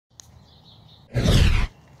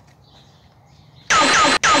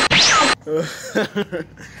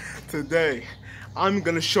Today, I'm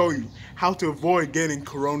gonna show you how to avoid getting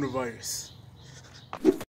coronavirus.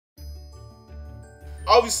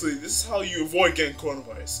 Obviously, this is how you avoid getting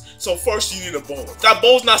coronavirus. So first, you need a bowl. If that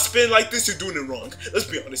bowl's not spinning like this, you're doing it wrong. Let's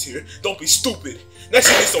be honest here. Don't be stupid. Next,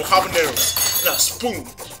 you need some habaneros and a spoon.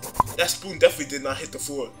 That spoon definitely did not hit the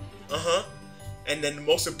floor. And then the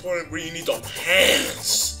most important ingredient, you need them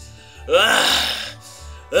hands.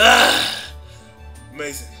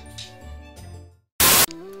 Amazing.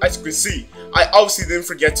 As you can see, I obviously didn't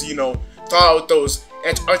forget to, thaw out those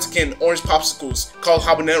Antarctican orange popsicles called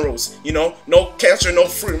habaneros. No cancer, no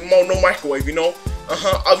fruit, no microwave.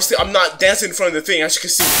 Obviously, I'm not dancing in front of the thing, as you can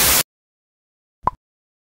see.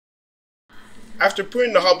 After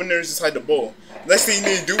putting the habaneros inside the bowl, next thing you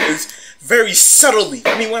need to do is very subtly,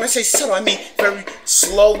 when I say subtle, I mean very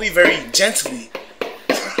slowly, very gently,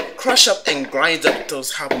 crush up and grind up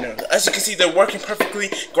those habaneros. As you can see, they're working perfectly,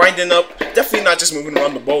 grinding up, definitely not just moving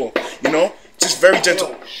around the bowl, just very gentle.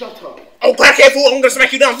 Yo, shut up. Oh, crackhead, fool, I'm gonna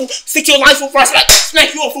smack you down, fool. Stick to your line, fool, before I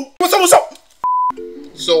smack you off, fool. What's up?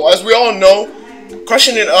 So, as we all know,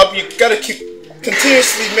 crushing it up, you gotta keep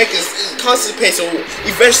continuously make it constant pace, so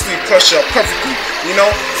eventually crush it up perfectly,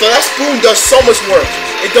 So that spoon does so much work.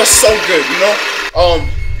 It does so good,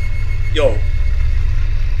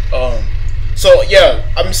 So yeah,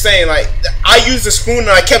 I'm saying, like, I used the spoon and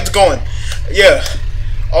I kept going. Yeah.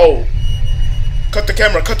 Oh. Cut the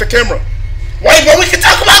camera. Wait, but we can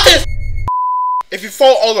talk about this! If you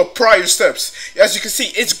follow all the prior steps, as you can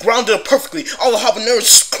see, it's grounded up perfectly. All the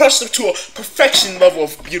habaneros crushed up to a perfection level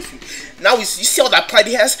of beautiful. Now you see all that pride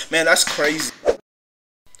he has? Man, that's crazy.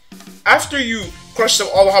 After you crush up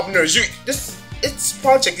all the habaneros, this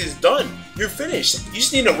project is done. You're finished. You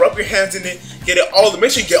just need to rub your hands in it,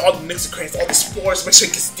 make sure you get all the nicks and crannies, all the spores, make sure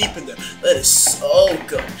it gets deep in there. Let it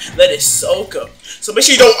soak up. So make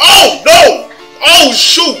sure you don't, oh no! Oh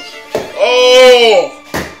shoot! Oh!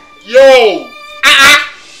 Yo!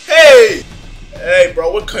 Hey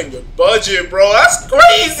bro, we're cutting your budget, bro. That's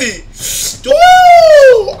crazy!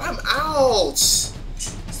 Woo! I'm out!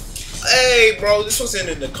 Hey bro, this wasn't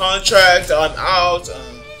in the contract. I'm out.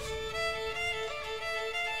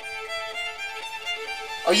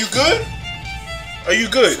 Are you good?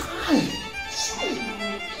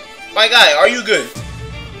 My guy, are you good?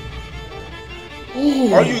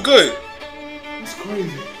 Ooh, are you good? That's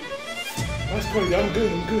crazy. I'm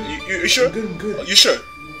good. You sure? I'm good. You sure?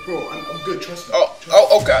 Bro, I'm good, trust me.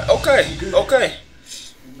 Okay.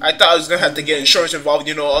 I thought I was gonna have to get insurance involved,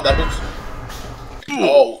 all that.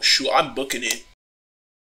 Oh, shoot, I'm booking it.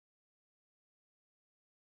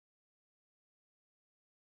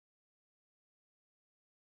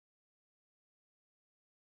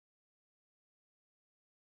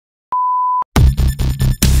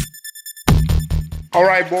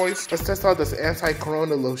 Alright, boys, let's test out this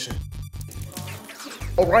anti-corona lotion.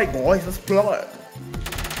 Alright, boys, let's plug.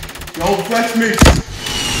 Yo, flex me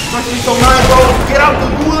so nice, bro. Get out the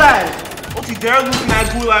gulag. Don't you dare lose in that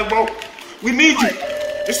gulag, bro. We need you.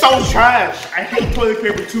 It's so trash. I hate toilet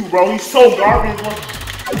paper too, bro. He's so garbage, bro.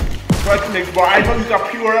 Flex niggas, bro. I know you got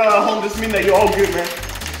pure home. This mean that you're all good, man.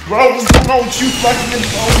 Bro, what's going on with you, flex niggas,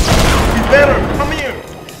 bro? You better come here.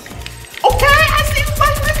 Okay, I see you,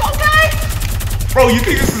 flex niggas. Okay. Bro, you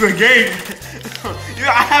think this is a game?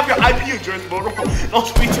 I have your IP address, bro. Don't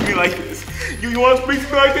speak to me like this. You want to speak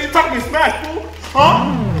to me like this? Talk me smack, fool.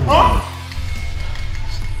 Huh?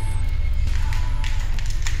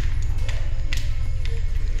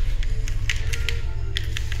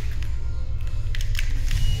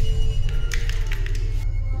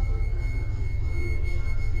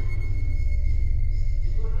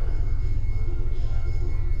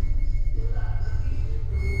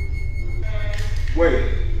 Wait.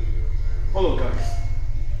 Hold on, guys.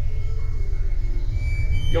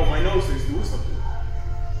 Yo, my nose is doing something.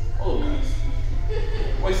 Hold on, guys.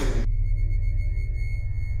 Wait a second.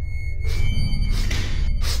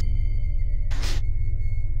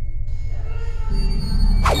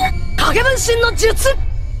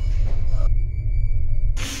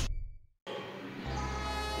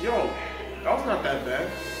 Yo, that was not that bad.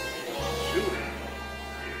 Shoot.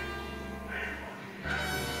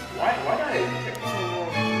 Why did I take so long?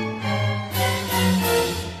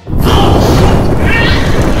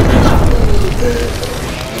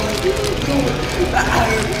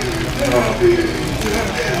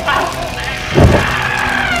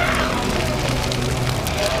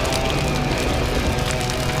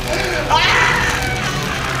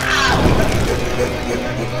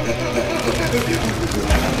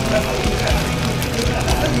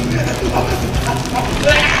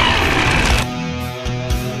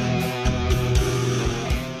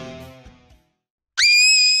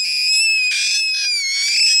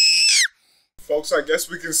 folks, I guess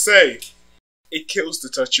we can say it kills to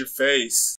touch your face.